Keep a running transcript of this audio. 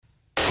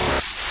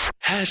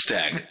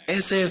Hashtag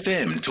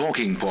SFM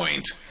Talking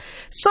Point.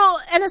 So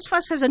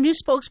NSFAS has a new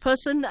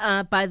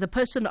spokesperson by the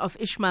person of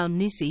Ishmael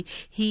Mnisi.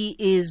 He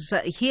is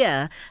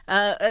here.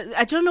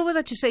 I don't know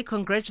whether to say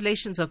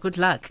congratulations or good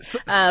luck.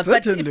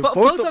 Certainly. But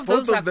both of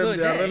those are them, good.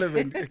 They are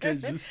relevant.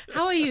 KG.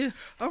 How are you?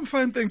 I'm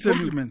fine, thanks.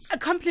 Compliments.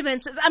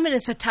 Compliments. I mean,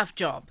 it's a tough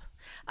job.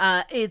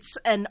 It's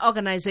an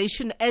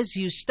organization, as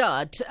you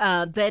start,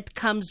 that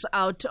comes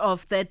out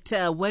of that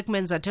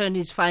workmen's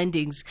attorney's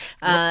findings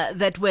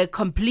that were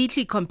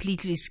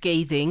completely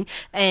scathing.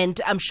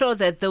 And I'm sure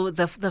that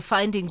the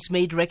findings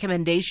made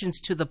recommendations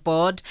to the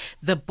board.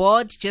 The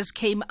board just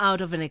came out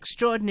of an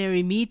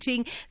extraordinary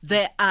meeting.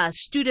 There are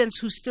students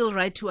who still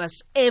write to us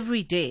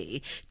every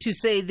day to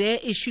say their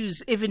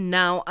issues even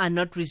now are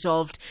not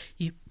resolved.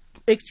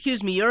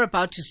 You're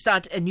about to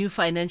start a new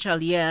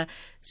financial year.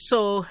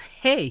 So,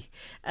 hey,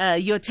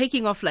 you're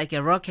taking off like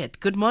a rocket.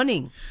 Good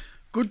morning.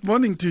 Good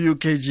morning to you,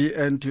 KG,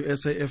 and to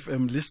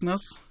SAFM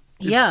listeners.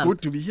 It's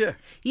good to be here.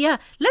 Yeah.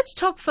 Let's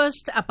talk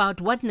first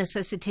about what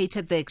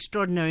necessitated the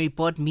extraordinary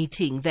board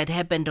meeting that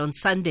happened on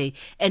Sunday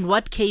and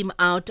what came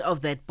out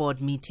of that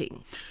board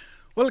meeting.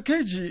 Well,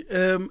 KG,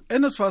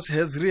 NSFAS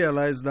has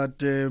realized that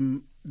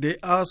there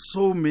are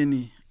so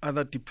many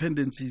other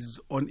dependencies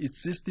on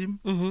its system.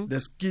 Mm-hmm.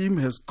 The scheme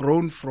has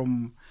grown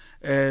from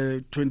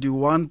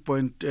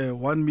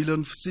 21.1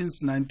 million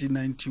since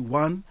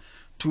 1991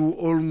 to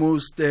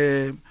almost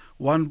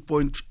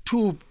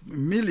 1.2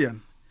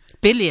 million.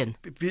 Billion?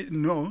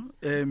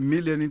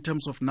 Million in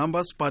terms of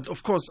numbers. But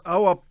of course,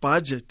 our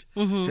budget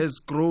has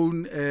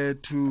grown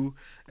to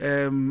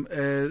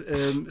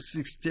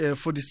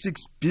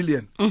 46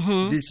 billion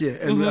this year,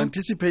 and we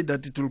anticipate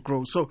that it will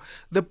grow. So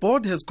the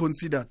board has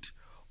considered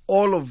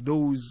all of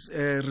those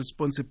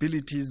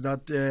responsibilities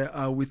that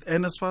are with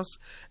NSFAS,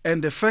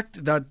 and the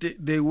fact that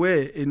there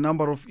were a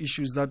number of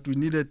issues that we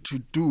needed to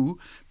do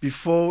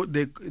before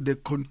the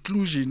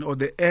conclusion or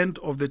the end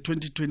of the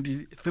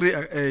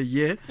 2023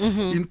 year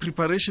in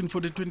preparation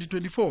for the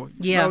 2024.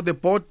 Yeah. Now the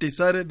board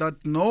decided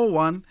that no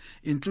one,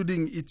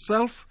 including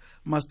itself,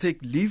 must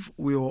take leave.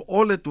 We were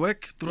all at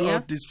work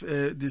throughout this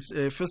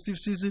festive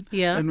season,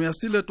 and we are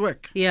still at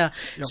work. Yeah.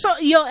 So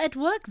you're at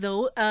work,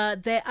 though.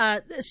 There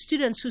are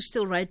students who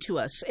still write to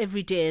us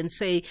every day and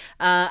say,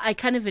 I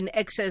kind of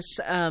access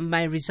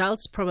my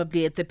results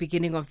probably at the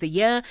beginning of the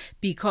year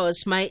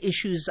because my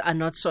issues are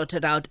not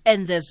sorted out,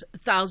 and there's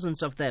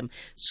thousands of them.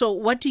 So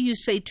what do you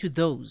say to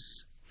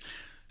those?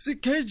 See,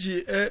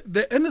 KG,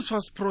 the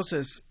NSFAS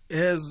process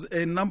has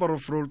a number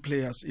of role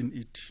players in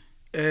it.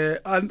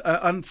 And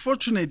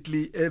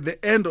unfortunately, the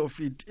end of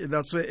it,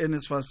 that's where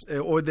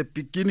NSFAS, or the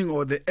beginning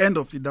or the end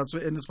of it, that's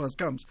where NSFAS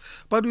comes.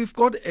 But we've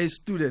got a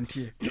student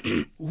here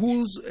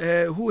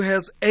who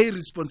has a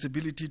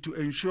responsibility to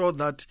ensure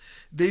that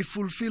they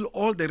fulfill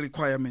all the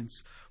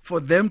requirements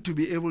for them to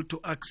be able to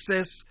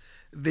access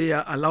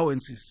their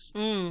allowances.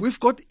 We've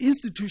got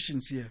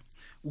institutions here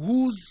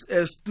whose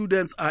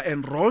students are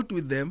enrolled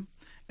with them,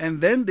 and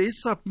then they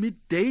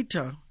submit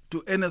data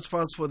to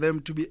NSFAS for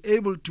them to be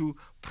able to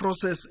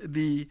process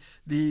the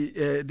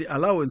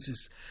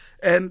allowances.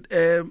 And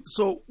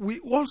so we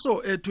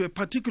also, to a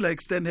particular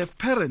extent, have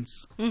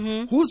parents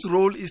whose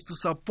role is to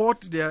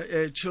support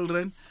their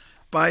children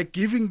by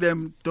giving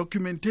them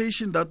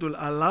documentation that will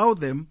allow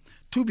them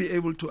to be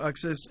able to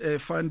access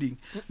funding.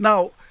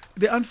 Now,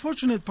 the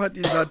unfortunate part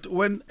is that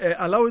when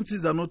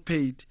allowances are not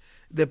paid,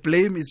 the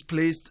blame is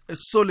placed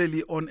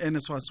solely on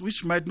NSFAS,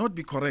 which might not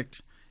be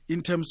correct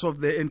in terms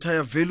of the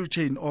entire value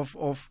chain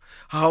of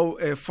how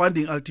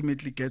funding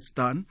ultimately gets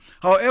done.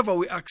 However,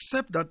 we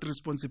accept that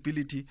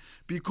responsibility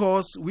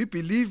because we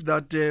believe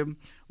that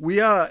we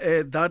are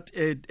that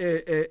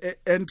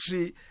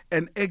entry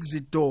and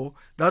exit door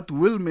that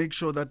will make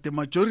sure that the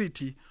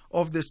majority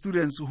of the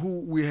students who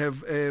we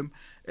have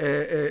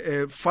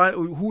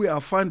who we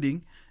are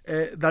funding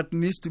that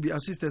needs to be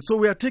assisted. So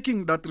we are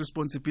taking that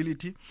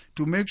responsibility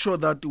to make sure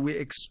that we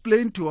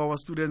explain to our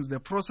students the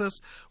process.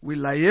 We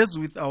liaise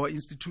with our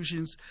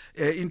institutions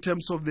in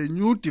terms of the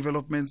new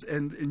developments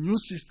and new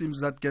systems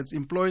that gets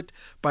employed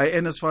by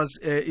NSFAS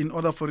in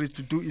order for it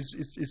to do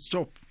its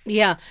job.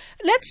 Yeah.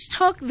 Let's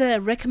talk the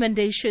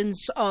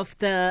recommendations of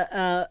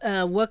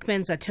the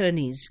workmen's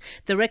attorneys,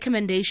 the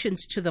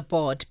recommendations to the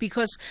board,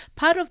 because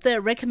part of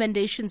the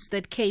recommendations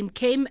that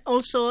came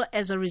also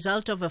as a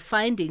result of a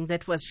finding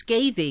that was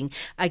scathing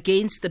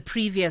against the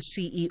previous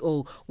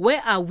CEO.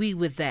 Where are we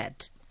with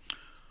that?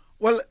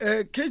 Well,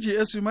 KG,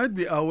 as you might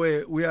be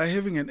aware, we are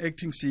having an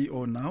acting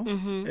CEO now.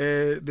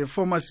 The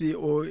former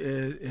CEO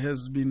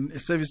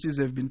services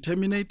have been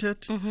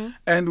terminated,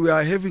 and we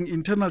are having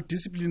internal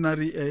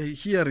disciplinary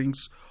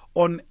hearings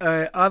on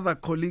other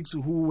colleagues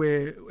who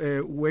were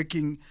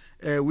working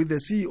with the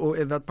CEO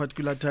at that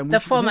particular time. The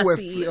former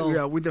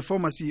CEO. With the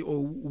former CEO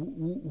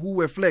who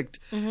were flagged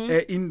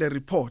in the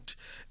report.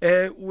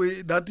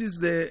 That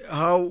is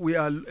how we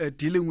are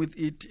dealing with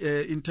it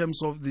in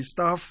terms of the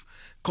staff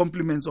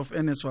complements of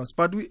NSFAS.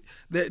 But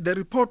the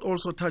report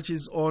also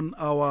touches on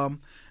our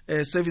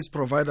service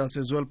providers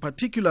as well,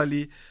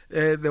 particularly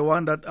the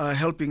one that are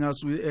helping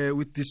us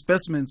with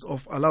disbursements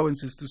of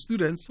allowances to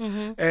students.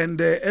 And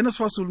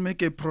NSFAS will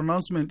make a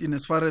pronouncement in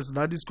as far as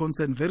that is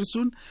concerned very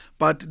soon,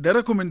 but the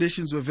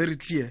recommendations were very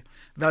clear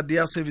that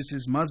their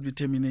services must be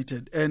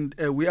terminated. And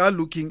we are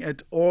looking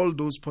at all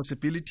those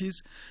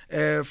possibilities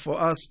for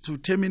us to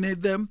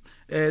terminate them,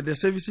 the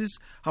services,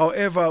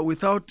 however,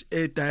 without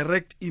a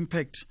direct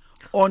impact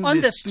on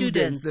the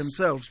students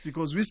themselves,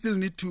 because we still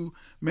need to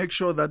make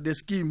sure that the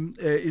scheme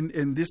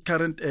in this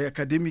current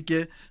academic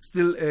year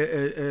still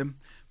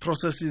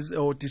processes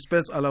or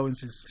disperse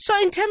allowances. So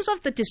in terms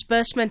of the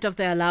disbursement of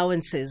the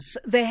allowances,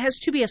 there has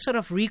to be a sort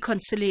of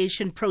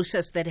reconciliation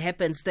process that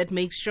happens that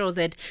makes sure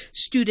that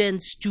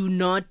students do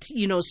not,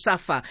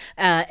 suffer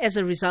as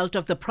a result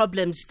of the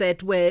problems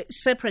that were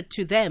separate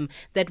to them,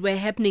 that were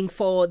happening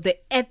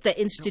at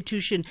the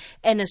institution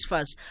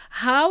NSFAS.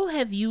 How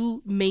have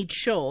you made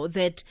sure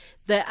that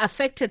the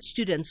affected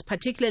students,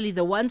 particularly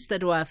the ones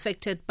that were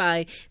affected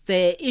by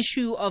the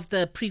issue of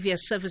the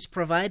previous service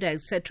provider,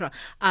 etc.,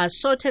 are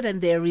sorted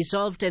and they're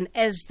resolved, and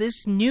as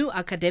this new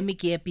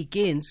academic year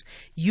begins,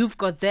 you've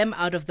got them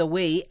out of the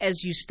way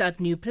as you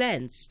start new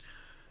plans?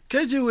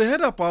 KG, we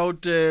had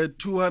about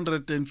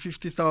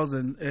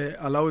 250,000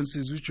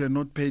 allowances which were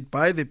not paid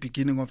by the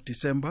beginning of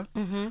December.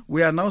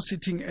 We are now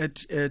sitting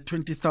at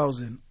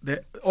 20,000.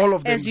 All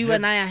of them. As you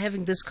and I are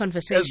having this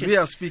conversation. As we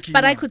are speaking.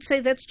 But now. I could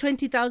say that's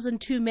 20,000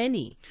 too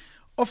many.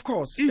 Of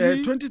course,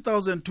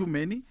 20,000 too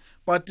many.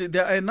 But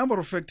there are a number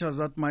of factors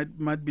that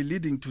might be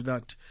leading to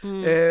that.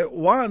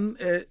 One,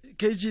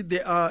 KG,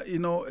 there are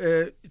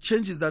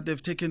changes that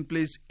have taken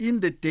place in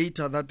the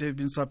data that have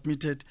been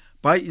submitted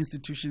by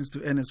institutions to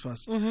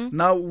NSFAS.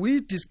 Now, we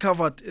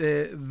discovered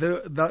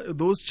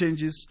those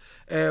changes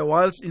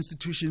whilst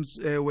institutions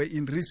were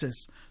in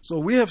recess. So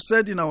we have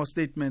said in our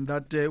statement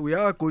that we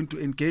are going to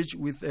engage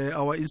with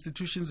our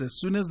institutions as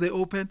soon as they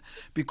open,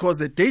 because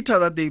the data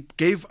that they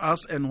gave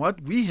us and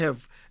what we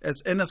have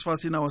as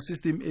NSFAS in our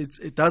system,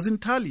 it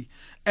doesn't tally.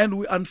 And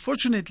we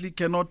unfortunately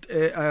cannot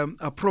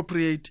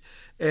appropriate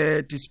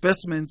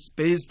disbursements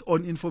based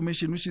on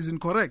information which is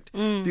incorrect,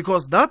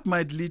 because that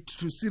might lead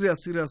to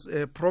serious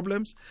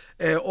problems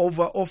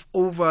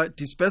over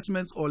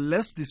disbursements or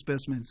less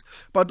disbursements.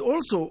 But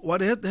also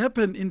what had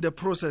happened in the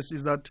process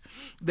is that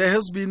there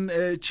has been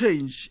a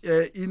change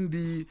in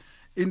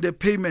the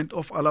payment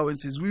of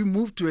allowances. We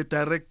moved to a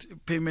direct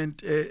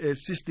payment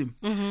system.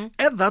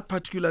 At that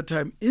particular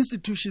time,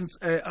 institutions,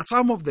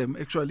 some of them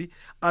actually,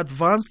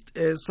 advanced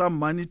some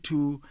money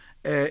to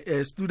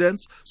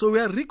students. So we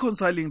are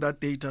reconciling that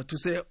data to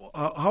say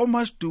how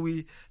much do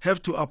we have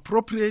to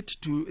appropriate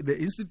to the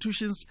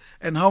institutions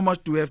and how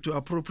much do we have to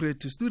appropriate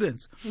to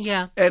students.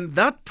 Yeah. And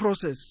that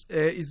process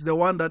is the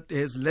one that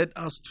has led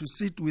us to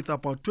sit with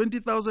about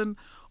 20,000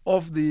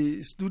 of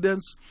the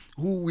students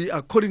who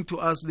according to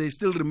us, they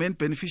still remain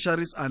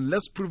beneficiaries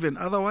unless proven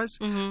otherwise,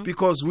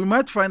 because we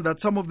might find that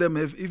some of them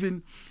have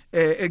even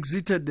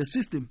exited the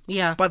system.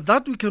 Yeah. But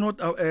that we cannot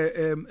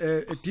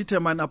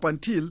determine up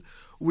until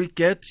we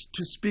get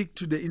to speak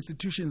to the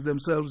institutions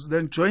themselves.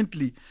 Then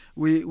jointly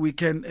we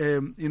can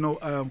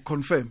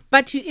confirm.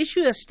 But you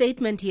issue a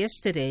statement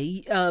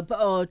yesterday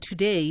or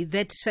today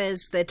that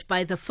says that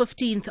by the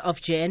 15th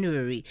of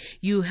January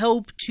you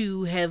hope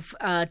to have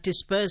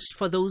disbursed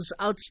for those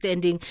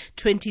outstanding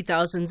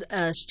 20,000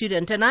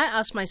 students. And I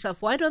ask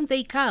myself, why don't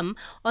they come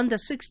on the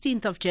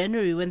 16th of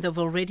January when they've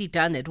already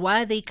done it?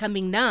 Why are they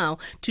coming now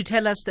to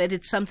tell us that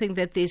it's something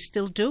that they're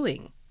still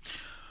doing?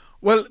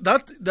 Well,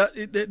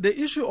 the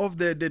issue of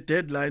the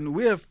deadline,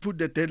 we have put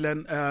the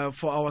deadline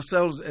for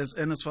ourselves as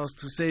NSFAS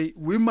to say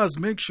we must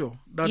make sure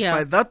that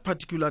by that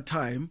particular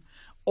time,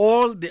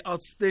 all the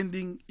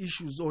outstanding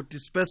issues or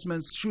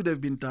disbursements should have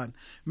been done.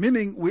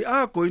 Meaning we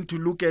are going to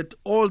look at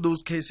all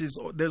those cases.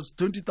 There's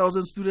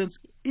 20,000 students,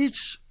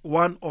 each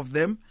one of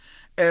them,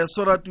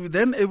 so that we're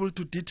then able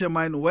to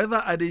determine whether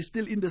are they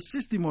still in the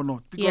system or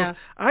not. Because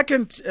I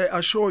can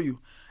assure you,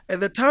 at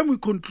the time we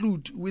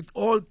conclude with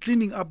all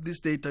cleaning up this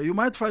data, you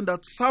might find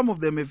that some of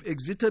them have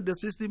exited the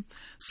system,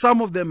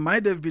 some of them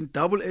might have been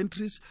double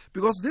entries,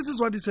 because this is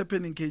what is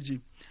happening,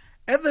 KG.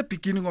 At the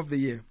beginning of the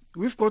year,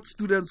 we've got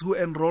students who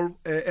enroll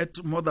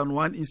at more than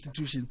one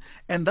institution,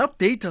 and that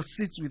data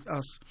sits with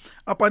us.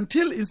 Up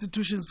until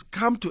institutions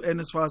come to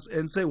NSFAS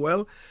and say,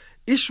 well,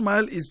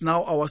 Ishmael is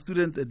now our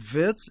student at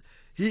VETS,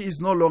 he is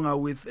no longer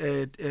with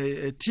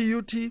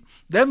TUT,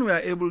 then we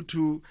are able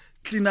to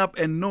clean up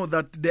and know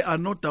that there are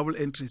no double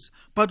entries.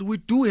 But we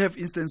do have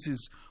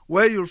instances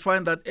where you'll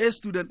find that a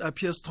student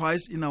appears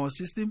twice in our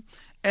system,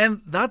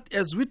 and that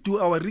as we do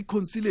our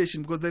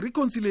reconciliation, because the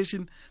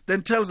reconciliation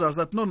then tells us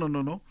that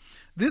no,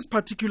 this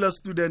particular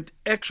student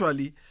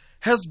actually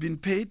has been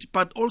paid,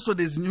 but also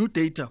there's new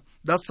data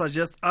that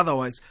suggest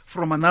otherwise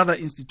from another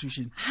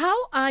institution. How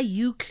are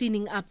you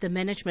cleaning up the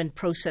management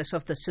process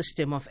of the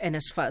system of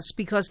NSFAS?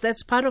 Because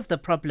that's part of the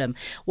problem.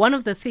 One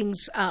of the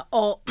things,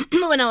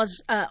 when I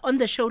was on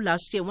the show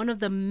last year, one of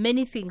the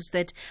many things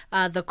that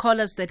the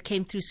callers that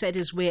came through said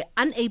is we're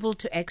unable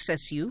to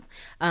access you,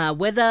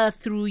 whether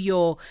through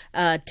your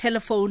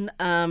telephone,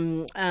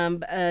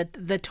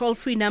 the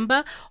toll-free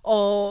number,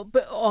 or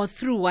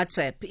through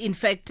WhatsApp. In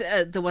fact,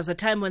 there was a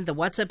time when the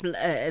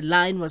WhatsApp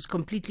line was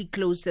completely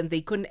closed and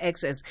they couldn't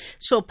access.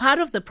 So part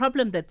of the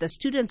problem that the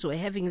students were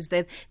having is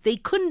that they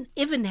couldn't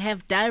even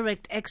have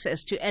direct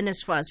access to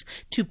NSFAS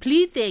to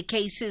plead their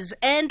cases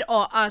and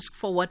or ask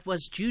for what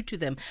was due to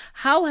them.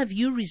 How have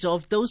you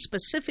resolved those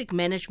specific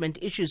management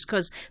issues?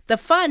 Because the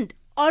fund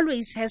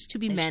always has to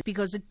be managed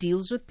because it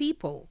deals with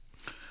people.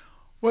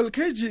 Well,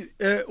 KG,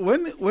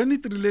 when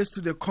it relates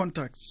to the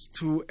contacts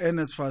to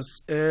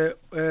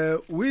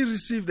NSFAS, we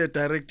received a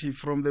directive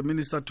from the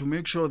minister to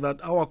make sure that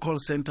our call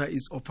center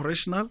is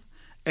operational.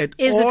 Is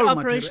it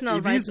operational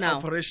right now? It is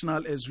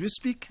operational as we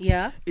speak.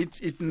 Yeah.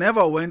 It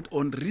never went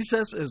on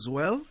recess as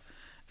well.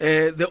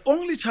 The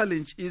only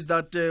challenge is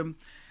that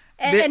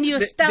and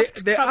you're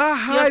staffed.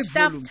 You're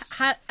staffed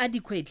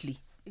adequately.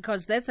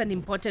 Because that's an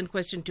important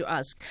question to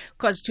ask.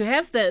 Because to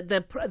have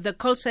the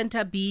call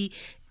center be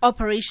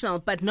operational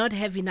but not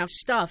have enough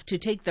staff to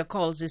take the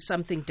calls is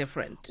something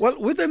different. Well,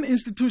 with an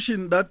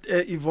institution that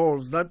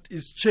evolves, that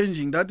is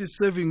changing, that is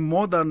serving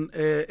more than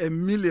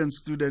 1 million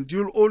students,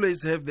 you'll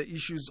always have the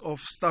issues of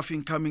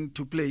staffing coming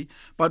to play.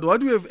 But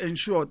what we have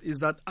ensured is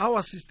that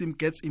our system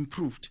gets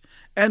improved.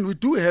 And we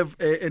do have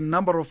a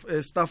number of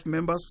staff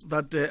members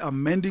that are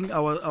mending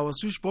our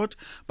switchboard.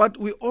 But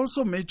we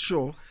also made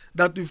sure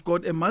that we've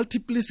got a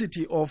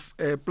multiplicity of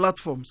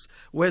platforms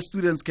where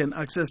students can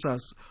access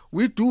us.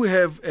 We do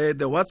have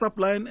the WhatsApp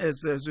line,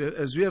 as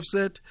we have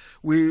said.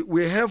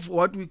 We have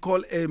what we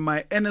call a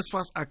My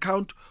NSFAS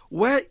account,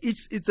 where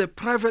it's a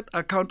private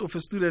account of a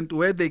student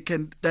where they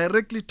can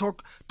directly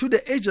talk to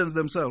the agents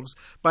themselves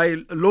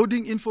by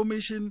loading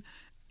information,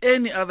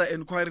 any other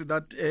inquiry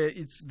that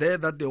it's there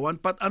that they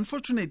want. But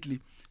unfortunately,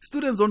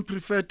 students don't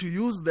prefer to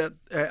use that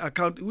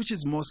account, which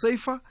is more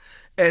safer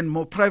and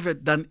more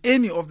private than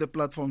any of the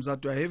platforms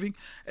that we're having.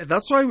 And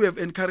that's why we have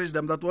encouraged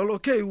them that, well,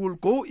 okay, we'll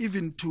go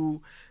even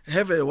to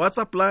have a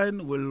WhatsApp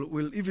line,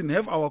 we'll even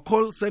have our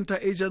call center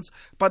agents.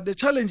 But the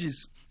challenge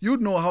is, you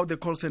know how the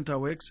call center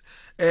works.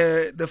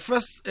 The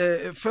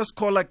first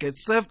caller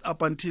gets served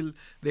up until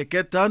they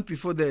get done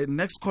before the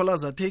next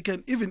callers are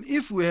taken. Even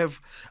if we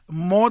have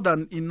more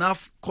than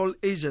enough call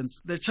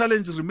agents, the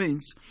challenge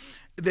remains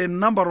the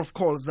number of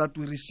calls that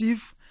we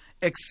receive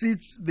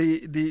exceeds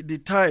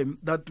the time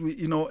that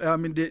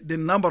the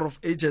number of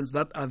agents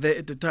that are there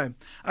at the time.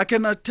 I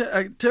can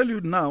tell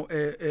you now,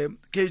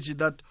 KG,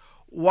 that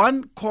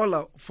one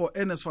caller for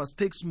NSFAS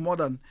takes more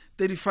than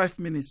 35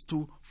 minutes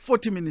to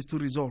 40 minutes to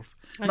resolve.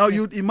 Okay. Now,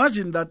 you'd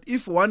imagine that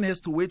if one has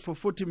to wait for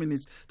 40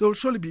 minutes, they will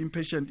surely be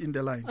impatient in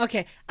the line.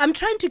 Okay. I'm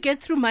trying to get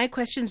through my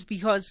questions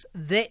because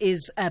there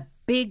is a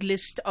big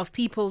list of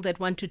people that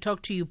want to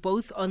talk to you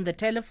both on the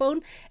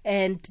telephone,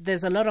 and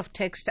there's a lot of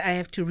text I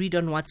have to read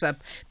on WhatsApp.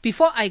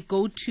 Before I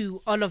go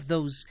to all of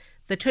those,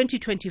 the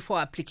 2024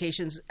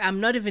 applications, I'm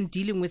not even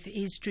dealing with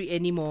history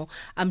anymore.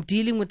 I'm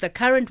dealing with the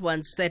current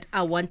ones that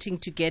are wanting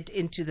to get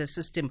into the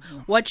system.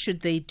 What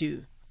should they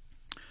do?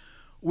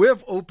 We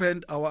have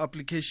opened our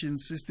application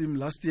system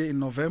last year in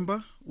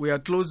November. We are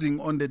closing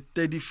on the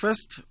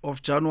 31st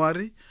of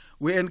January.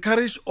 We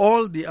encourage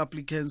all the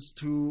applicants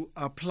to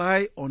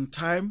apply on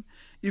time,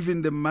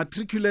 even the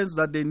matriculants,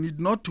 that they need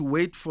not to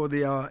wait for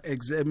their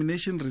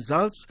examination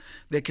results.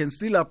 They can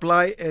still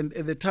apply, and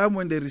at the time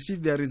when they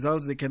receive their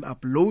results, they can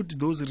upload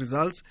those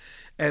results,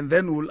 and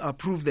then we'll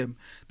approve them.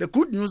 The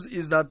good news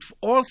is that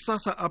all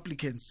SASSA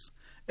applicants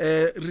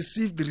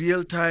received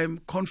real-time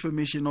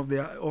confirmation of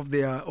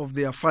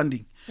their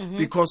funding,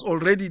 because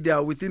already they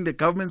are within the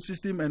government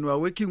system, and we are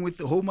working with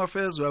Home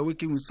Affairs, we are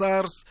working with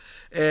SARS,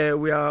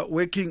 we are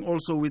working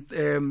also with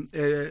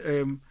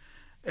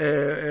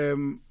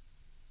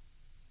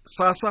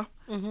SASSA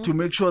to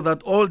make sure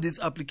that all these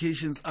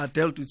applications are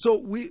dealt with. So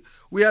we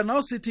are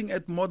now sitting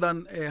at more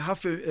than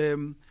half a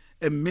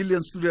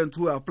million students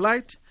who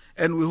applied,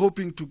 and we're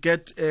hoping to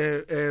get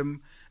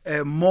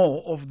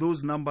more of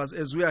those numbers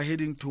as we are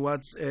heading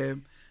towards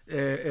the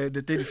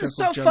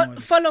 31st of January.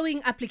 So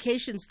following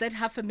applications, that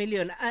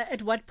 500,000,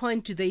 at what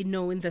point do they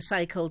know in the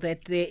cycle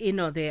that they're in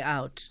or they're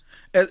out?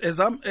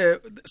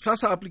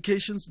 SASSA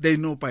applications, they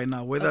know by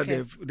now whether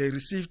they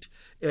received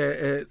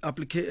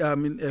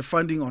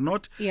funding or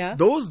not. Yeah.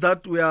 Those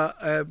that we are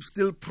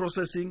still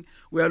processing,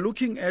 we are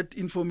looking at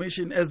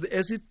information as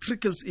it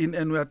trickles in,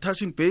 and we are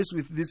touching base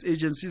with these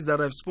agencies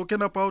that I've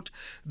spoken about.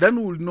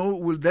 Then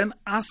we'll then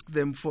ask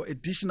them for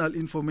additional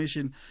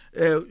information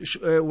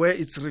where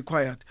it's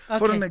required. Okay.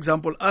 For an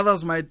example,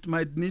 others might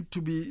need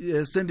to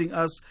be sending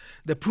us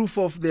the proof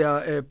of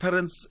their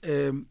parents'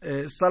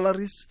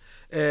 salaries.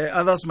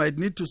 Others might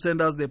need to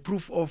send us the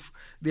proof of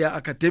their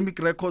academic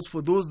records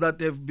for those that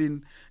have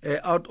been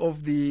out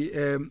of the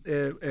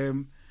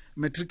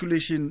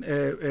matriculation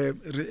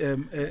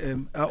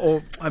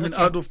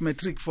out of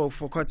matric for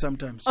quite some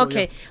time. So,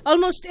 okay. yeah.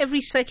 Almost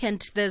every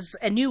second there's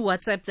a new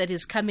WhatsApp that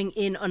is coming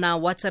in on our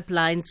WhatsApp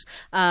lines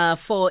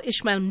for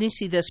Ishmael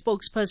Mnisi, the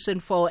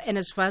spokesperson for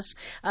NSFAS.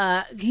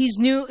 He's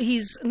new.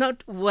 He's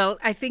not, well,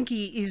 I think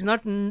he's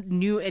not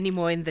new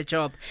anymore in the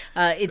job.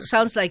 It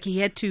sounds like he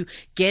had to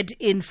get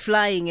in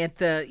flying at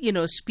the,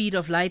 speed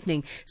of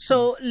lightning.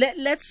 So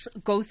let's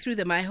go through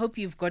them. I hope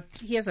you've got,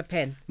 here's a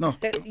pen. No.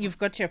 You've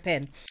got your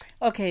pen.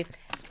 Okay.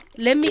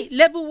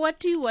 Lebo, what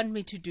do you want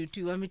me to do? Do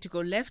you want me to go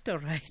left or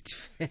right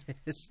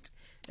first?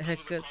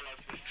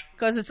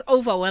 Because it's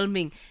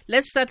overwhelming.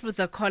 Let's start with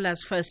the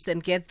callers first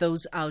and get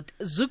those out.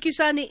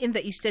 Zukisani in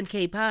the Eastern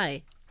Cape.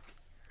 Hi.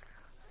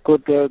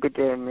 Good day,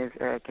 Miss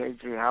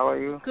KG. How are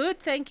you? Good,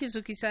 thank you,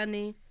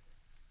 Zukisani.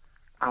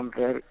 I'm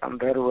very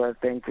well,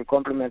 thank you.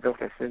 Compliments of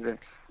the season.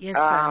 Yes,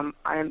 sir.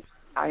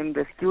 I'm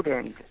the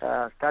student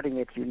studying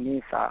at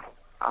UNISA.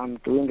 I'm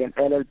doing an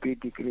LLB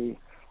degree,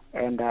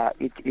 and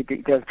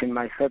it has been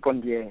my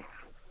second year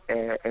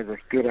as a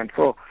student.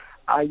 So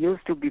I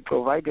used to be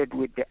provided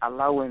with the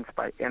allowance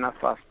by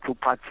NSFAS to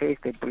purchase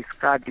the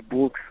prescribed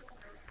books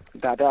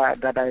that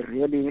I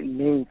really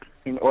need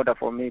in order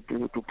for me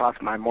to pass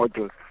my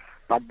modules.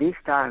 But this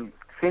time,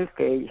 since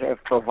they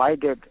have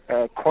provided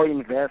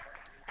CoInvest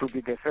to be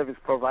the service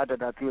provider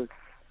that will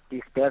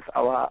disperse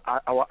our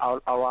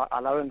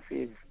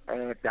allowances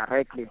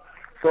directly,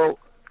 so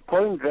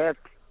CoInvest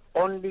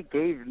only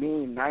gave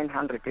me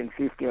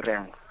 950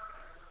 rand,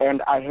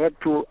 and I had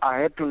to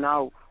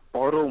now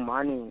borrow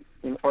money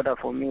in order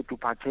for me to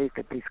purchase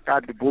the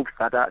prescribed books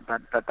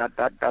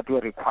that were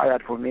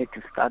required for me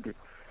to study.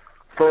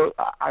 So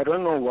I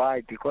don't know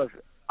why, because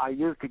I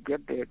used to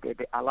get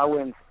the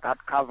allowance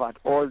that covered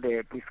all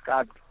the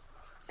prescribed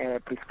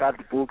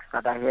books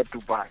that I had to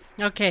buy.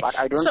 Okay. But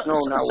I don't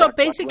know now. So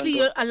basically,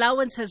 your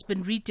allowance has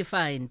been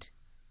redefined.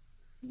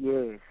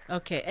 Yes.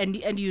 Okay,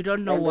 and you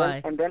don't know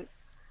why.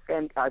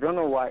 And I don't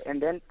know why.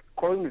 And then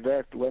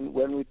CoInvest, when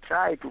we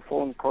try to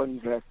phone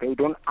CoInvest, they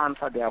don't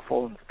answer their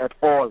phones at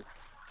all.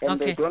 And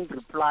Okay. they don't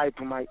reply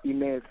to my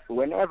emails.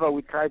 Whenever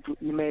we try to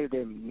email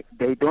them,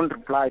 they don't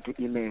reply to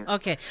emails.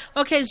 Okay,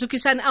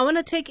 Zuki-san, I want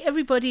to take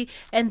everybody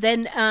and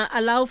then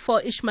allow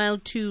for Ishmael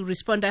to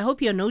respond. I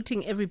hope you're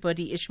noting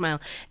everybody, Ishmael.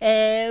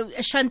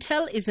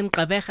 Chantel is in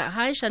Gqeberha.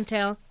 Hi,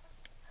 Chantel.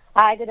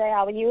 Hi, good day.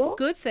 How are you?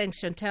 Good,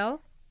 thanks, Chantel.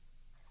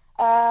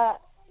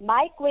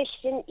 My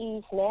question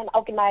is, ma'am,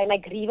 okay, my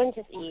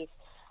grievances is,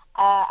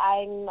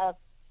 I'm a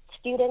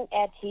student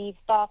at the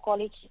Star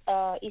College,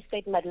 East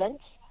Cape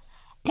Midlands,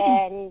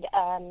 and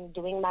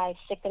doing my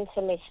second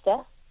semester,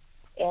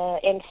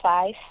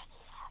 N5.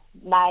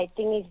 My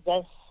thing is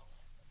this,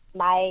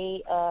 my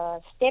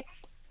step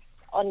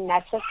on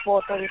NSFAS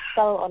portal is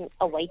still on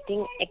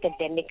awaiting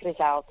academic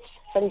results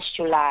since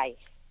July.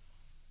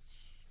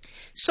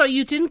 So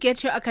you didn't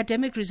get your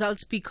academic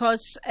results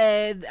because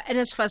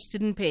NSFAS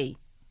didn't pay?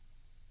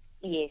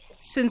 Yes.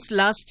 Since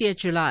last year,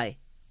 July?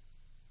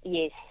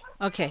 Yes.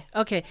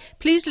 Okay.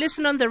 Please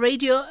listen on the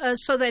radio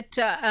so that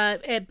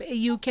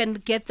you can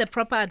get the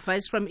proper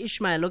advice from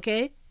Ishmael,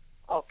 okay?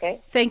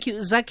 Okay. Thank you.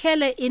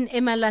 Zakele in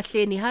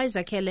Emalahleni. Hi,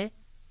 Zakele.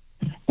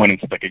 Morning,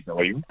 Sister Kate. How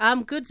are you?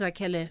 I'm good,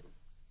 Zakele.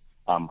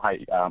 Hi,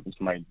 it's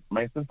my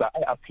sister.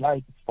 I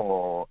applied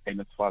for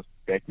NSFAS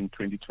back in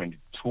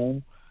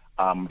 2022.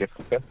 The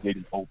first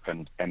grade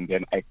opened, and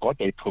then I got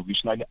a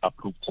provisionally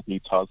approved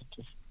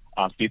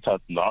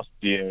status last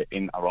year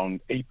in around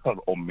April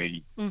or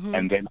May. Mm-hmm.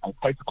 And then I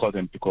tried to call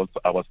them because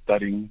I'm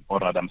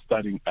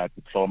studying a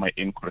diploma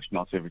in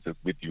correctional services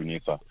with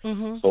UNISA.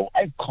 Mm-hmm. So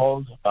I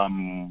called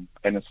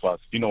NSFAS,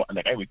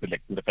 I waited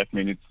like 35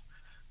 minutes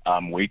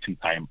waiting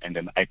time, and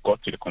then I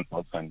got to the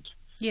consultant.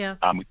 Yeah.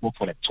 We spoke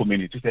for like 2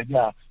 minutes. He said,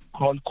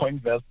 call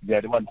CoInvest.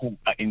 They're the one who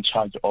are in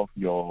charge of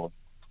your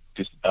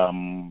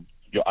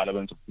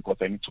allowance, because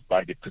I need to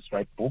buy the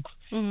prescribed books.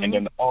 Mm-hmm. And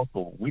then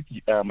also with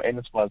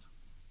NSFAS,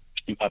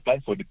 you apply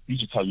for the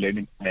digital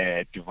learning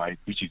device,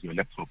 which is your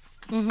laptop.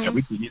 Mm-hmm.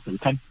 With UNISA, you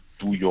can't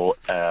do your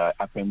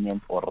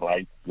assignment or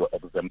write your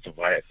exams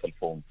via cell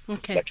phone.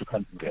 Okay. Like you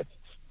can't do that.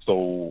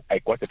 So I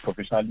got a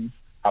professionally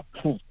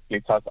approved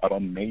status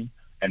around May,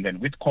 and then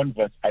with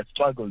Converse, I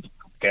struggled to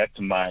get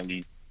my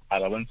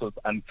allowances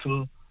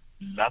until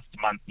last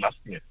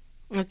year.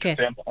 Okay.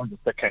 December on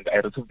the 2nd, I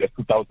received the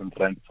 2,000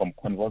 rand from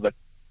Converse. Like,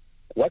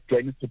 what do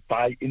I need to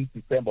buy in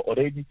December?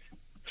 Already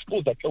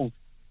schools are closed,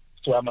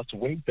 so I must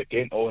wait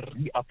again or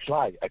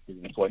reapply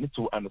again. So I need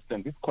to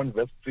understand this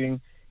Converse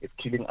thing is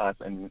killing us,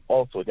 and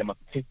also they must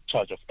take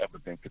charge of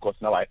everything, because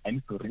now I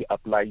need to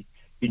reapply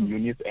in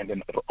units and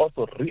then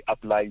also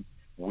reapply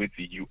with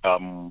the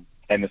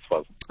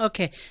NSFAS.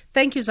 Okay,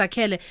 thank you,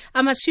 Zakele.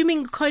 I'm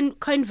assuming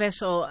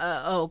Converse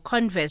or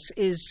Converse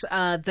is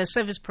the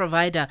service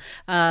provider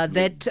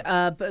that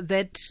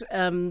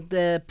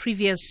the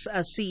previous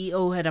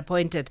CEO had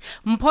appointed.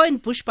 Mpo in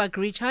Bushbuck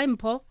Ridge. Hi,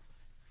 Mpo.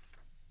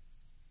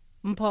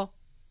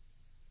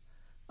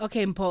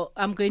 Okay, Mpo,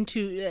 I'm going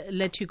to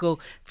let you go.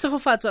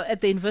 Tsegofatso at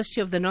the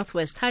University of the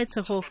Northwest. Hi,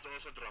 Tsego.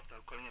 Also dropped.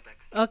 I'm calling you back.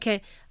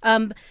 Okay.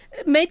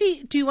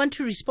 Maybe do you want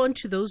to respond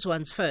to those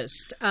ones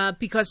first?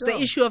 Because the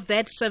issue of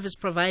that service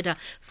provider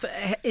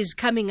is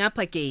coming up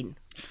again.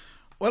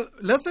 Well,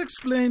 let's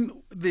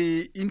explain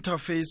the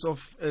interface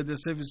of the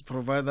service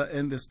provider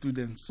and the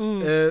students.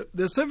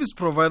 The service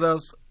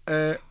providers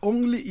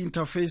only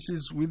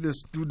interfaces with the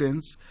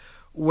students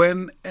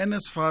when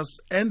NSFAS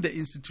and the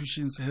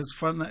institutions have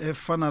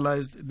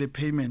finalized the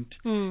payment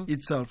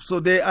itself.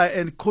 So they are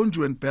a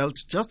conduit belt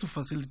just to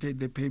facilitate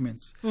the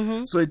payments.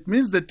 So it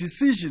means the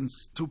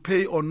decisions to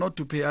pay or not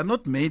to pay are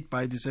not made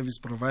by the service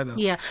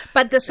providers. Yeah,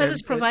 but the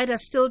service provider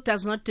still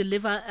does not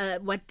deliver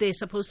what they're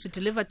supposed to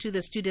deliver to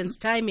the students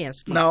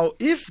timeously. Now,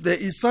 if there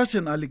is such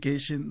an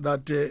allegation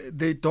that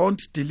they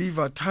don't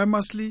deliver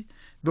timeously,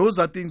 those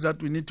are things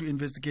that we need to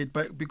investigate,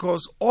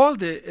 because all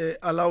the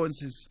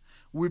allowances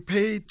we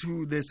pay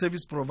to the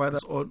service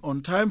providers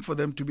on time for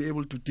them to be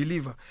able to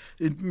deliver,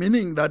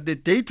 meaning that the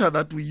data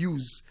that we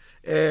use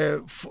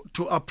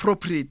to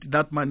appropriate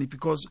that money,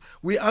 because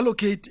we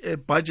allocate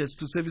budgets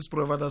to service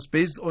providers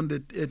based on the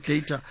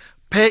data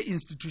per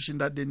institution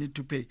that they need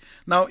to pay.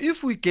 Now,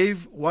 if we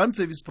gave one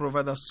service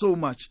provider so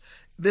much,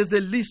 there's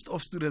a list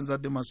of students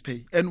that they must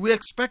pay, and we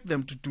expect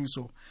them to do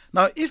so.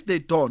 Now, if they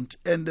don't,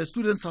 and the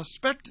students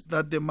suspect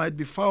that there might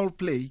be foul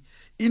play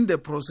in the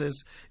process,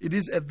 it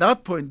is at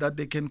that point that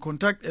they can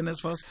contact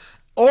NSFAS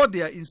or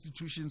their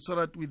institutions, so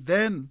that we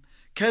then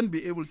can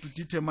be able to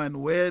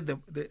determine where the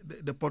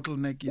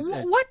bottleneck is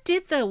at. What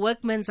did the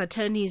workmen's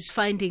attorney's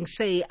findings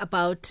say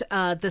about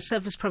the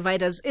service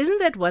providers? Isn't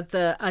that what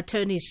the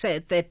attorney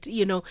said, that,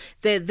 you know,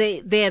 they're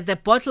the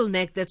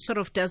bottleneck that sort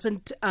of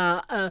doesn't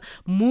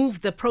move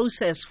the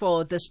process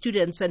for the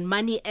students, and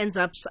money ends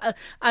up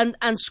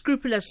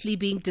unscrupulously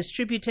being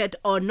distributed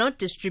or not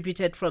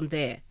distributed from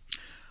there?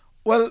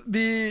 Well,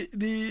 the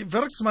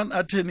Werksman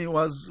attorney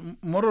was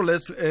more or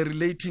less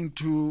relating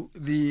to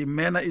the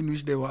manner in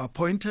which they were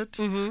appointed,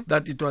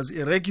 that it was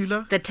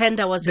irregular. The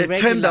tender was irregular.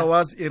 The tender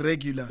was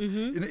irregular.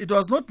 It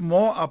was not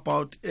more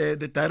about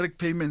the direct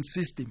payment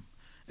system,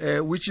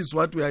 which is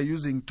what we are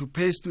using to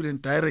pay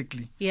students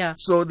directly. Yeah.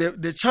 So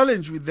the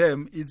challenge with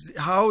them is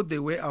how they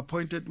were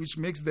appointed, which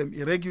makes them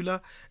irregular,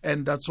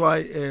 and that's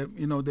why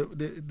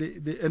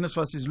the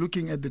NSFAS is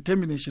looking at the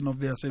termination of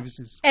their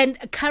services.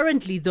 And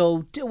currently,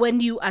 though,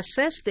 when you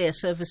assess their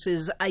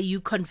services, are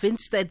you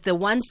convinced that the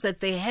ones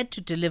that they had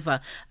to deliver,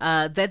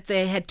 that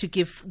they had to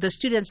give, the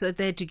students that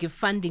they had to give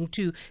funding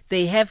to,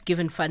 they have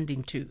given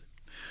funding to?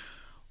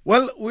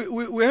 Well,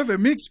 we have a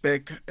mixed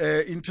bag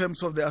in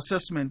terms of the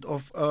assessment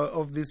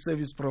of these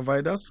service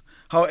providers.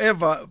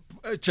 However,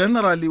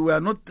 generally, we are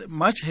not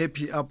much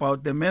happy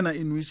about the manner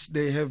in which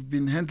they have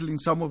been handling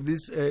some of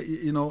these,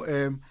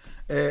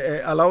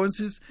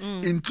 allowances,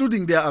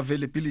 including their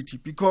availability,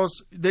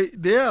 because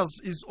theirs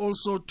is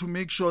also to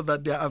make sure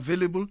that they are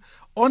available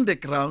on the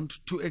ground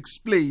to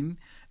explain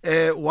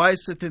why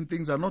certain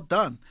things are not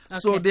done. Okay.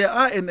 So they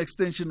are an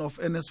extension of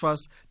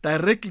NSFAS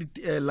directly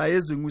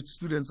liaising with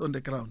students on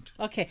the ground.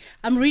 Okay,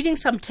 I'm reading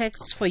some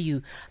texts for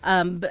you.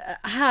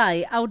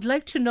 Hi, I would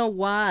like to know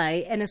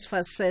why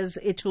NSFAS says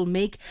it will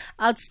make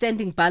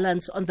outstanding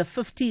balance on the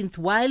 15th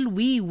while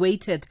we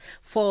waited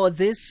for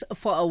this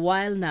for a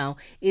while now.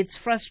 It's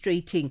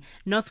frustrating.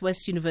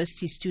 Northwest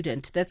University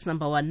student. That's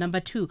number one. Number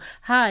two,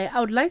 hi,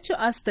 I would like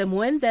to ask them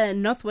when the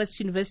Northwest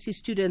University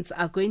students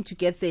are going to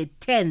get their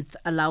 10th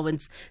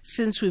allowance,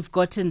 since we've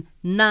gotten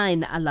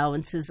 9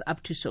 allowances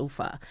up to so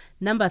far.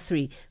 Number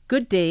three,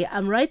 good day.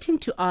 I'm writing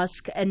to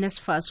ask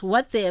NSFAS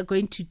what they are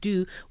going to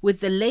do with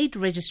the late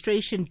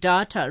registration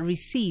data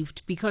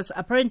received, because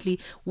apparently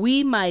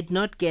we might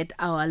not get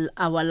our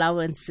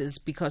allowances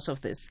because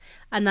of this.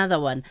 Another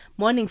one,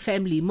 morning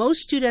family.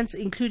 Most students,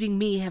 including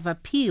me, have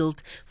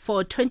appealed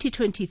for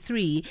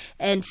 2023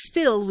 and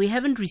still we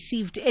haven't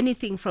received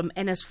anything from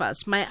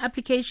NSFAS. My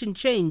application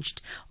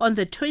changed on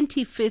the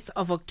 25th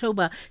of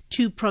October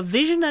to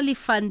provisionally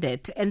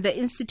funded, and the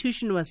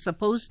institution was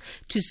supposed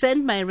to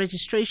send my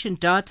registration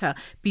data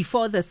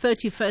before the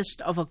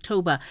 31st of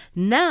October.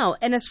 Now,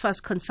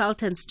 NSFAS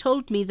consultants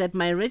told me that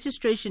my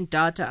registration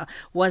data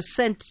was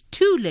sent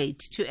too late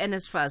to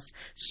NSFAS.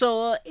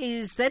 So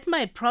is that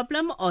my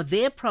problem or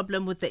their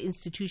problem with the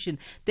institution?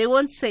 They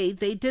won't say.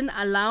 They didn't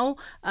allow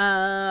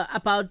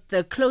about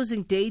the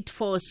closing date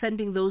for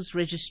sending those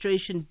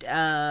registration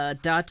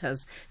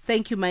datas.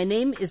 Thank you. My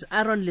name is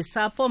Aaron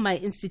Lisapo. My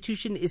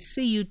institution is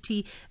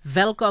CUT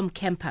Velcom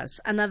Campus.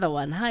 Another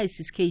one. Hi,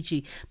 Sis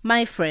KG.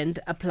 My friend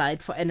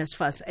applied for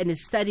NSFAS and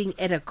is studying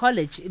at a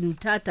college in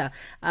Mthatha.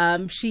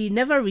 She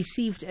never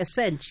received a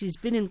cent. She's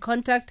been in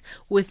contact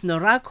with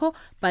Norako,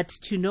 but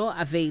to no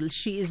avail.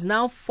 She is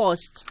now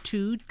forced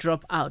to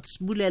drop out.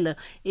 Sbulela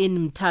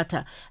in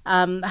Mthatha.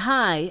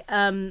 Hi,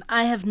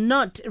 I have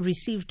not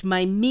received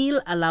my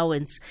meal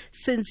allowance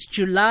since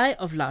July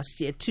of last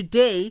year. To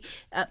date,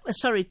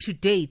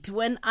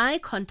 when I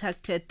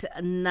contacted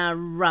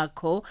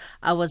Norako,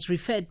 I was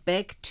referred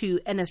back to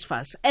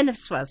NSFAS.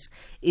 NSFAS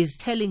is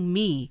telling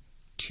me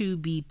to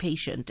be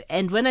patient.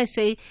 And when I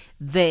say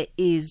there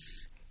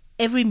is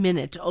every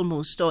minute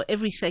almost, or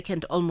every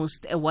second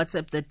almost, a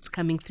WhatsApp that's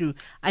coming through.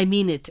 I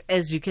mean it,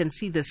 as you can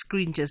see the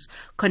screen just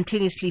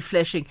continuously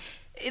flashing.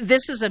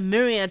 This is a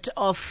myriad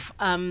of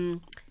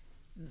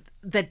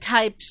the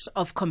types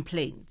of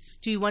complaints.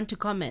 Do you want to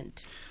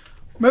comment?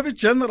 Maybe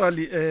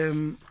generally,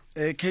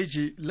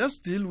 KG, let's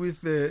deal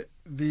with the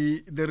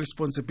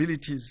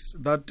responsibilities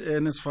that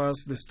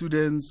NSFAS, the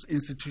students,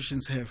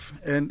 institutions have.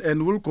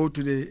 And we'll go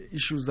to the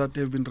issues that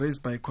have been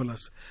raised by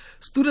callers.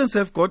 Students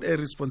have got a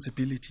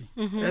responsibility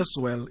as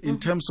well in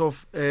terms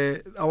of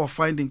our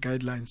finding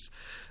guidelines,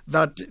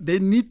 that they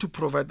need to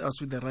provide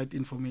us with the right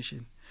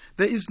information.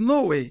 There is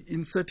no way,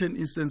 in certain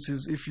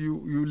instances, if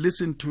you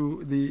listen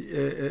to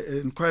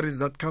the inquiries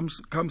that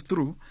come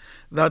through,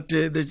 that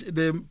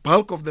the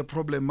bulk of the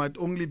problem might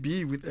only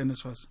be with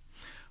NSFAS.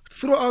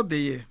 Throughout the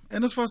year,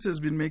 NSFAS has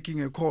been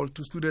making a call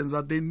to students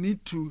that they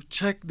need to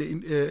check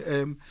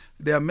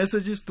their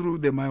messages through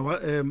the My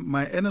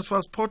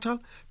NSFAS portal,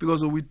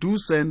 because we do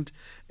send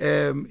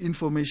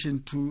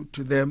information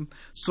to them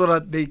so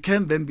that they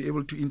can then be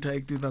able to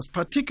interact with us,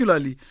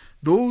 particularly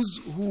those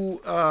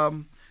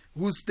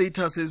whose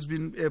status has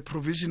been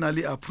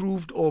provisionally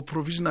approved or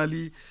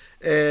provisionally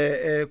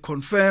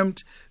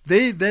confirmed.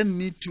 They then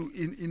need to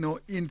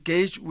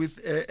engage with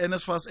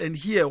NSFAS and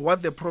hear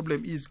what the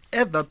problem is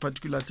at that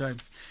particular time.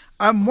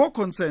 I'm more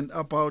concerned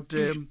about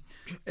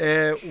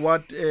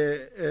what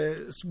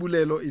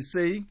Sibulelo is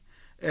saying,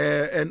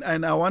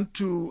 and I want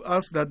to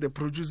ask that the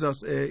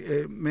producers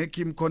make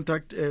him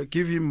contact,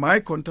 give him my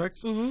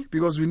contacts,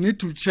 because we need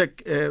to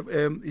check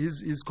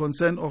his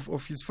concern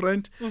of his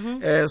friend,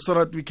 so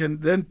that we can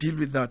then deal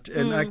with that.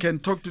 And I can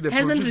talk to the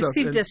producers. Hasn't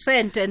received a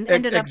cent and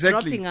ended up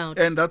dropping out.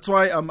 And that's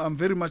why I'm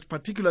very much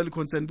particularly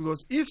concerned,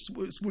 because if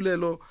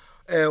Sibulelo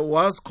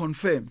was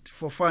confirmed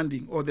for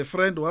funding, or the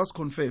friend was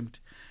confirmed,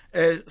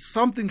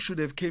 something should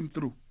have came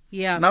through.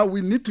 Yeah. Now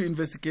we need to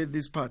investigate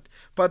this part.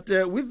 But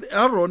with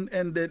Aaron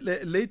and the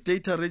late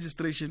data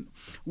registration,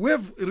 we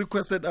have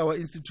requested our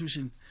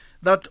institution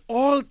that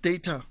all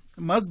data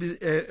must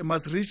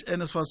reach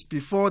NSFAS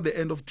before the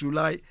end of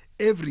July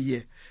every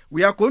year.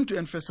 We are going to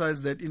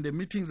emphasize that in the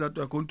meetings that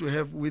we are going to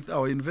have with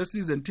our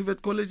universities and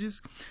TVET colleges,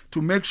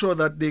 to make sure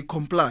that they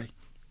comply.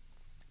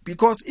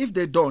 Because if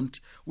they don't,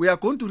 we are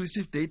going to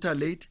receive data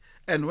late.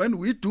 And when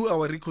we do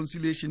our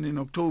reconciliation in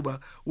October,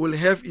 we'll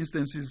have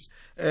instances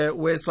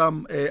where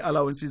some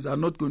allowances are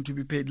not going to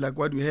be paid, like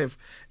what we have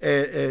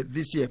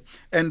this year.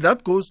 And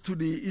that goes to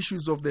the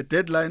issues of the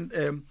deadline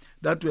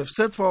that we have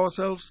set for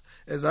ourselves.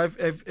 As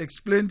I've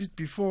explained it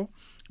before,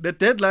 the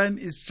deadline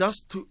is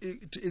just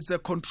it's a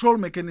control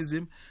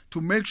mechanism to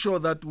make sure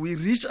that we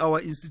reach our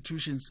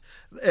institutions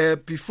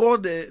before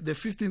the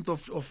 15th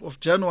of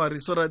January,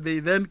 so that they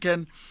then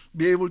can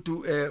be able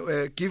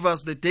to give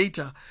us the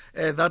data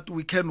that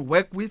we can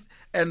work with.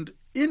 And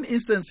in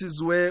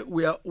instances where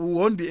we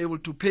won't be able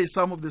to pay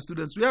some of the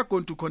students, we are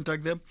going to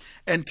contact them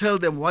and tell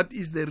them what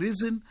is the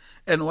reason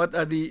and what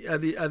are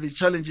the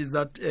challenges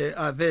that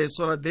are there,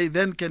 so that they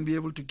then can be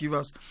able to give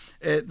us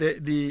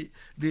the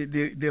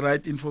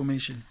right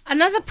information.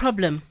 Another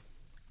problem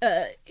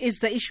is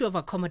the issue of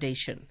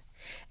accommodation.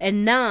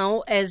 And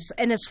now, as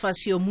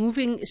NSFAS, you're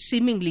moving,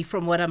 seemingly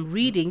from what I'm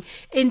reading,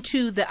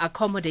 into the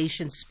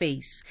accommodation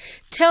space.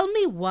 Tell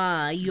me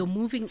why you're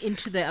moving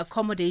into the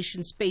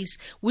accommodation space,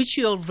 which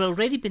you've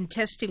already been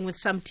testing with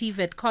some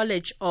TVET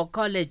college or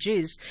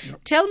colleges.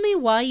 Yep. Tell me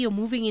why you're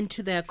moving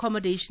into the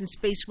accommodation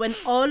space when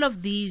all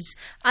of these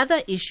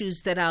other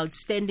issues that are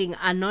outstanding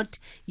are not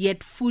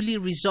yet fully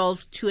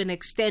resolved to an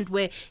extent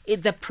where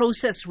the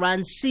process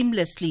runs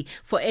seamlessly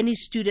for any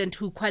student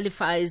who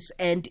qualifies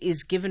and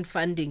is given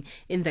funding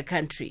in the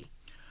country?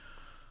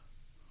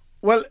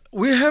 Well,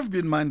 we have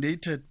been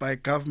mandated by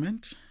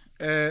government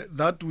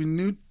that we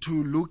need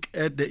to look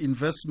at the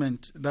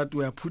investment that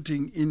we are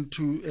putting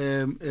into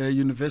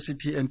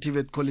university and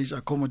TVET college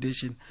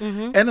accommodation.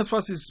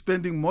 NSFAS is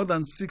spending more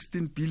than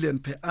 16 billion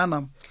per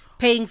annum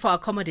paying for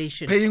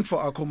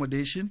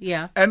accommodation.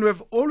 Yeah. And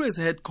we've always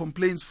had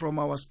complaints from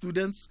our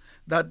students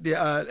that they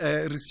are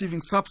receiving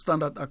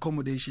substandard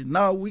accommodation.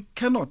 Now, we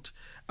cannot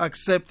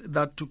accept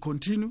that to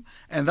continue,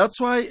 and that's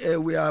why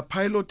we are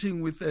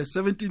piloting with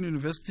 17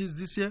 universities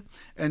this year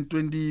and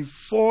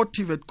 24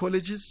 TVET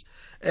colleges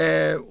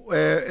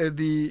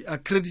the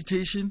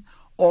accreditation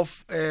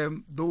of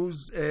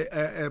those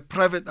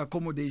private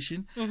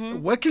accommodation,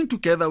 working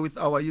together with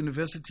our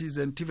universities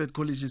and TVET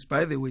colleges,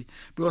 by the way,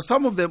 because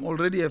some of them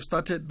already have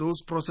started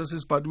those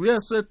processes, but we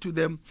have said to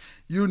them,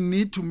 you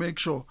need to make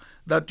sure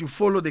that you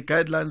follow the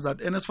guidelines that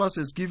NSFAS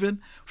has given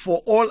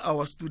for all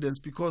our students,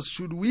 because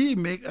should we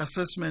make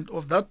assessment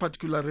of that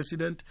particular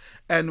resident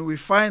and we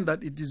find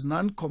that it is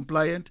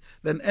non-compliant,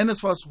 then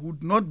NSFAS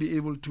would not be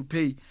able to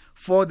pay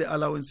for the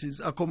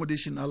allowances,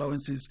 accommodation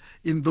allowances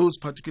in those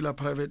particular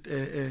private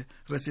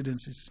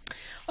residences.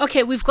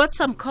 Okay, we've got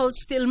some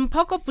calls still.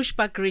 Mpoko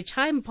Bushbuckridge.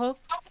 Hi, Mpo.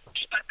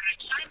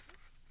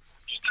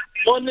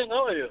 Morning,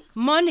 how are you?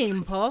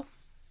 Morning, Mpo.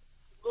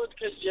 Good,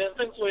 KG.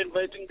 Thanks for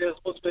inviting the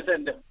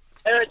spokesperson.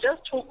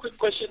 Just two quick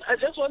questions. I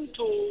just want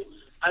to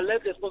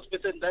alert the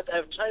spokesperson that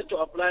I've tried to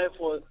apply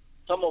for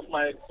some of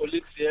my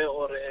colleagues here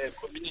or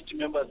community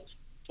members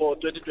for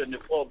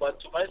 2024. But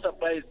to my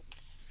surprise,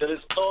 there is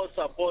no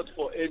support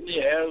for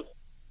any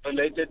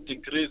health-related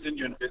degrees in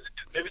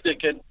universities. Maybe they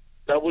can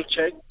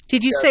double-check.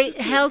 Did you say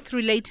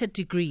health-related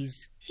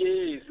degrees?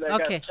 Yes,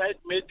 like Okay. I've tried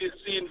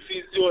medicine,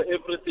 physio,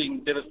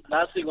 everything. There is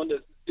nothing on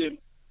the system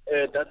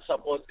that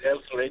supports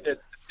health-related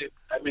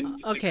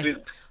Okay. degrees.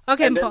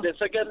 Okay, And then Mpo. the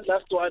second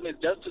last one is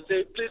just to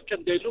say, please,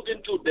 can they look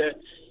into the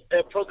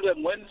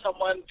program when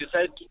someone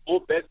decides to go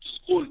back to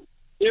school,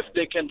 if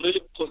they can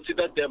really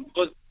consider them,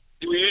 because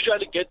we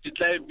usually get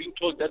declined being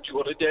told that you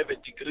already have a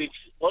degree,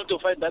 only to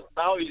find that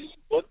now is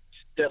what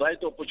the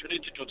right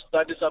opportunity to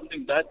study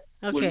something that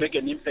will Okay. make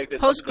an impact. And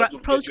something that will get you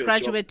a job.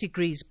 Postgraduate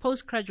degrees.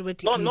 Postgraduate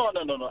degrees. No.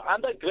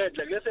 Undergrad,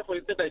 like let's say for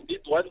instance, I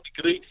did one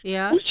degree,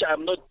 Yeah. which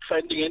I'm not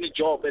finding any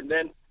job, and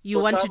then You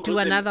for want to some do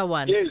reason- another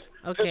one? Yes.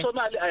 Okay.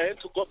 Personally, I had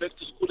to go back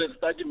to school and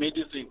study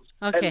medicine.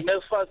 Okay. And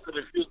NSFAS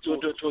refused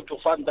to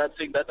fund that,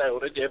 thing that I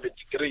already have a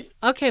degree.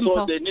 Okay, So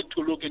Mpo. they need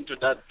to look into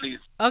that, please.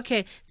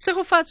 Okay.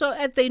 Tshego Fatso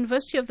at the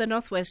University of the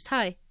Northwest.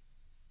 Hi.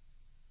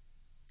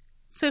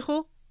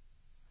 Tshego?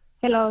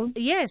 Hello.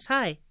 Yes,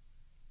 hi.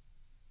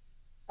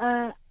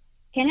 Can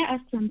I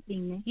ask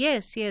something?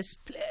 Yes.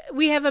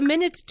 We have a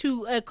minute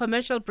to a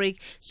commercial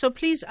break, so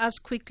please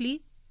ask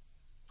quickly.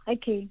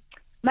 Okay.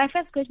 My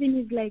first question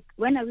is like,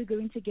 when are we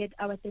going to get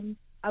our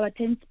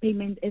 10th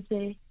payment as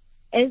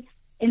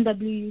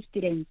NWU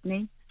students?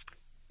 Ne?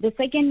 The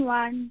second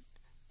one,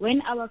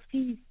 when our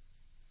fees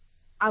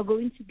are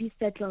going to be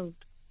settled?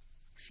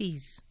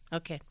 Fees.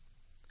 Okay.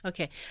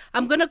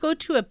 I'm going to go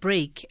to a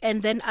break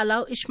and then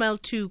allow Ishmael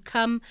to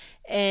come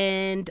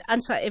and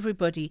answer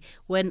everybody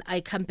when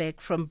I come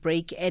back from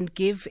break and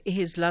give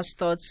his last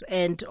thoughts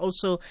and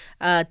also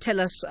tell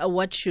us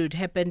what should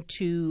happen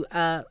to,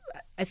 I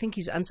think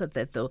he's answered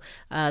that though,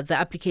 the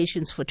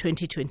applications for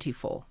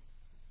 2024.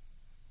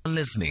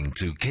 Listening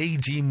to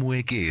KG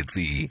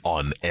Mwekezi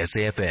on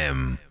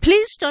SFM.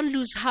 Please don't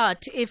lose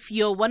heart if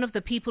you're one of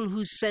the people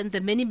who send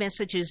the many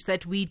messages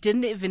that we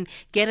didn't even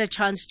get a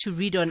chance to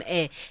read on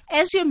air.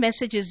 As your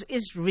message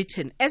is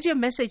written,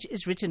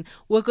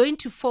 we're going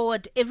to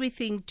forward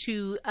everything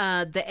to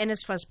the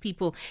NSFAS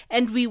people,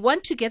 and we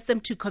want to get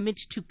them to commit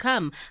to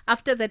come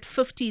after that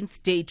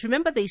 15th date.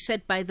 Remember, they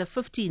said by the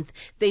 15th,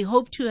 they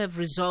hope to have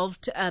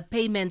resolved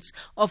payments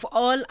of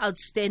all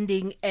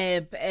outstanding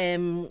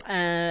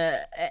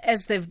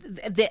as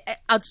the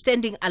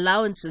outstanding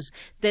allowances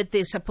that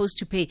they're supposed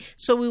to pay.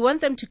 So we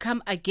want them to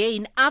come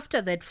again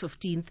after that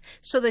 15th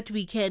so that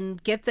we can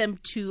get them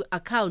to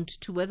account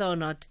to whether or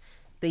not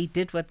they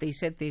did what they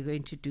said they're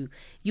going to do.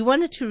 You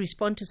wanted to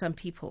respond to some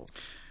people.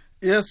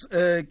 Yes,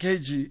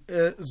 KG.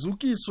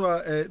 Zuki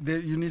Iswa,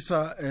 the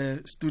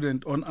UNISA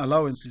student on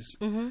allowances.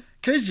 Mm-hmm.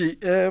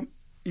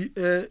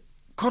 KG,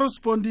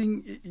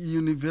 corresponding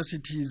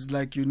universities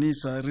like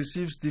UNISA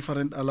receives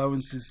different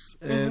allowances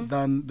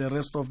than the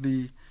rest of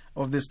the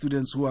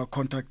students who are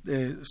contact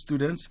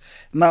students.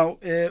 Now,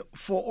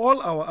 for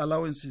all our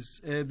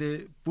allowances,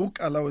 the book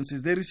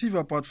allowances, they receive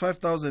about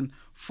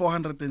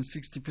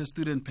 5,460 per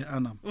student per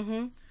annum.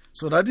 Mm-hmm.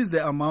 So that is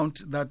the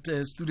amount that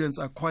students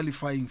are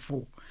qualifying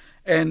for.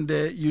 And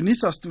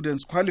UNISA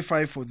students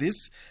qualify for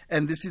this,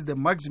 and this is the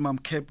maximum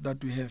cap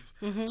that we have.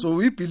 Mm-hmm. So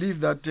we believe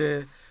that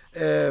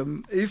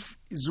if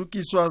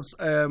Zukiswa's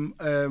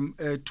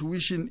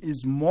tuition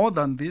is more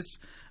than this,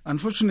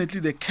 unfortunately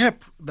the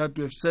cap that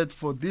we have set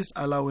for this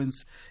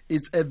allowance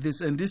is at this,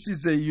 and this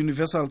is the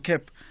universal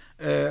cap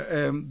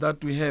that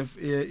we have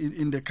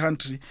in the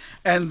country.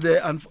 And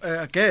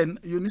again,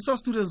 UNISA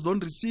students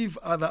don't receive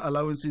other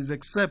allowances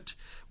except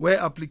where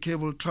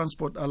applicable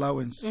transport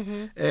allowance,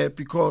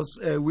 because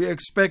we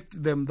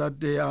expect them that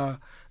they are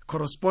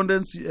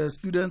correspondence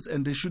students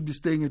and they should be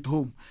staying at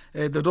home.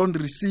 They don't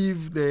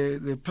receive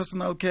the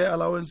personal care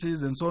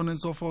allowances and so on and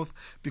so forth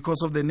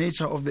because of the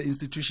nature of the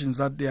institutions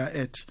that they are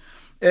at.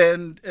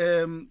 And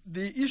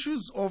the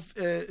issues of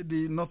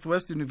the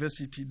Northwest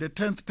University, the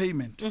 10th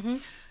payment.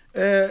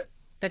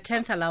 The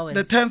 10th allowance.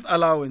 The 10th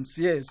allowance,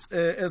 yes,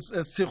 as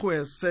Tshego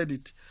has said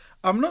it.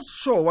 I'm not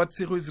sure what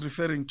Tshego is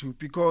referring to,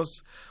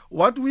 because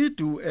what we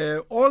do,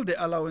 all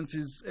the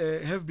allowances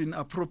have been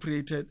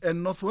appropriated,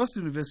 and Northwest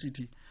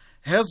University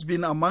has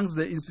been amongst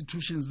the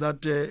institutions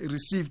that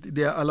received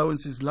their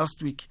allowances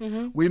last week.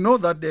 We know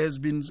that there has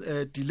been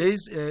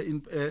delays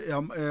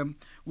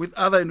with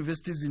other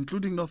universities,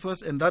 including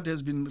Northwest, and that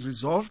has been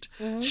resolved.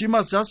 She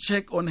must just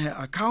check on her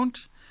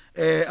account.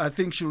 I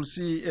think she will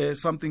see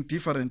something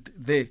different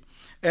there.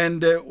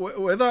 And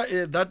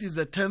whether that is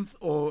the 10th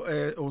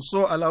or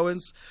so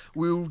allowance,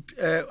 we would,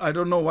 I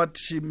don't know what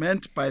she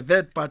meant by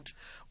that, but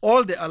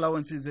all the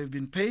allowances have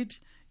been paid,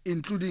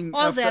 including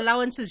all the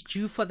allowances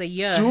due for the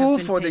year. Due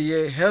for the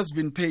year has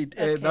been paid.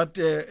 That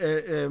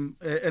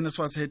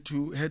NSFAS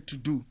had to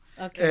do.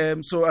 Okay.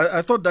 So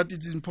I thought that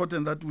it is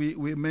important that we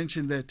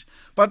mention that.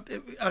 But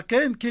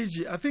again,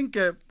 KG, I think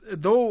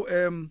though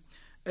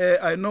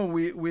I know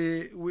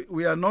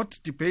we are not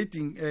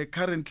debating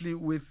currently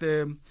with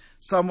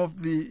some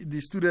of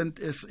the student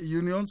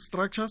union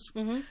structures,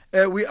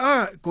 we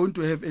are going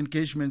to have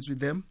engagements with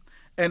them.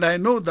 And I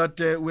know that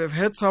we have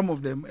heard some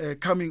of them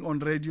coming on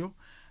radio,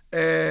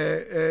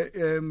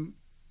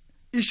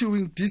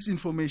 issuing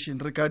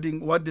disinformation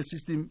regarding what the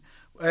system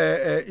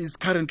is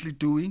currently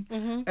doing,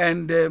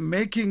 and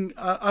making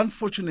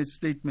unfortunate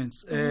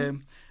statements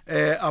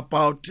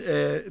about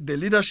the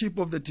leadership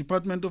of the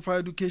Department of Higher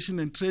Education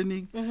and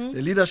Training,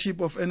 the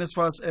leadership of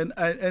NSFAS, and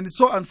it's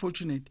so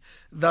unfortunate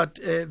that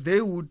they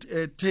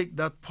would take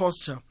that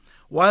posture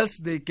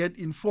whilst they get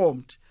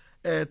informed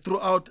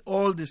throughout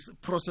all these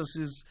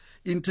processes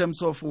in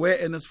terms of where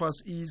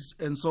NSFAS is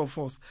and so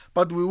forth.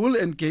 But we will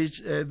engage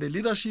the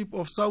leadership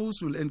of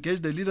SAUS, we'll engage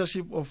the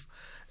leadership of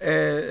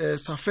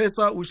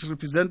SAFETA, which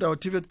represent our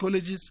TVET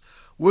colleges.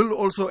 We'll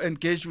also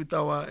engage with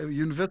our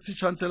university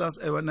chancellors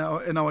and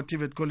our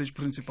TVET college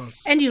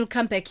principals. And you'll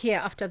come back here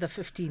after the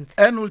 15th.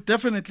 And we'll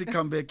definitely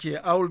come back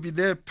here. I will be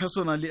there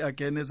personally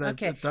again, as I've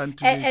done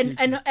today.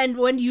 And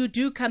when you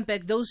do come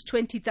back, those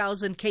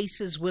 20,000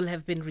 cases will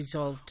have been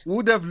resolved. We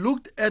would have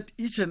looked at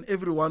each and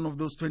every one of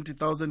those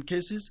 20,000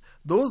 cases.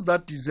 Those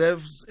that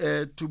deserves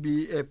to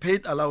be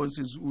paid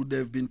allowances would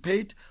have been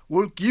paid.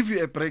 We'll give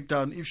you a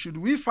breakdown. If should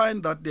we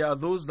find that there are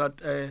those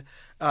that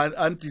are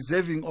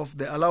undeserving of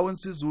the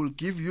allowances, we'll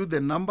give you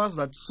the numbers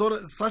that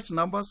such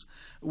numbers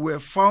were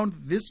found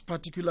these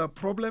particular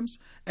problems,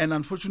 and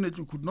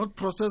unfortunately could not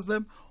process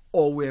them,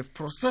 or we have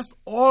processed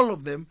all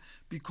of them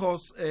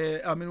because,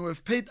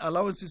 we've paid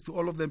allowances to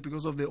all of them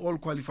because of they all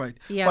qualified.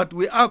 Yeah. But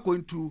we are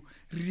going to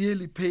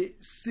really pay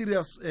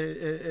serious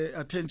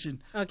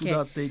attention to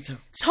that data.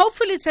 So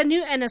hopefully it's a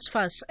new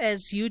NSFAS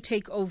as you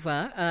take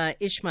over,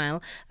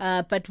 Ishmael,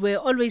 but we're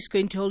always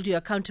going to hold you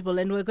accountable,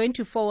 and we're going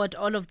to forward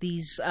all of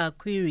these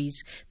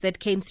queries that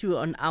came through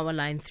on our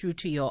line through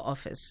to your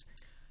office.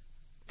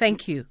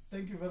 Thank you.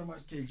 Thank you very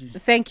much, KG.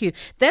 Thank you.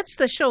 That's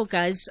the show,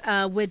 guys.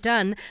 We're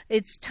done.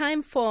 It's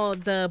time for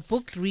the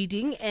book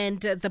reading,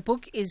 and the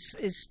book is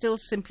still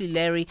Simply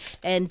Larry.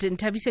 And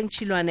Ntabiseng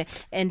Chilwane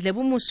and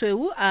Lebu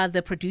Muswewu are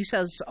the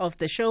producers of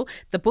the show.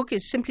 The book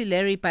is Simply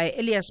Larry by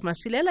Elias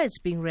Masilela. It's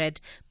being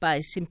read by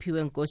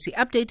Simpiwe Nkosi.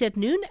 Update at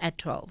noon at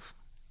 12.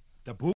 The book